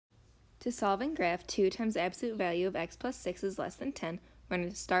To solve and graph 2 times the absolute value of x plus 6 is less than 10, we're going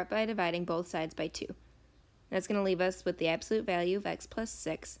to start by dividing both sides by 2. That's going to leave us with the absolute value of x plus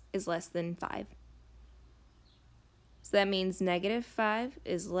 6 is less than 5. So that means negative 5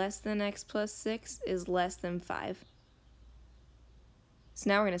 is less than x plus 6 is less than 5. So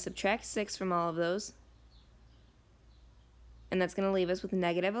now we're going to subtract 6 from all of those. And that's going to leave us with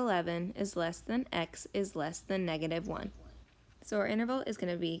negative 11 is less than x is less than negative 1. So our interval is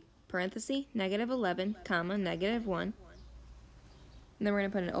going to be parenthesis negative 11, comma, negative 1. And then we're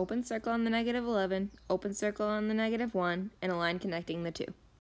going to put an open circle on the negative 11, open circle on the negative 1, and a line connecting the two.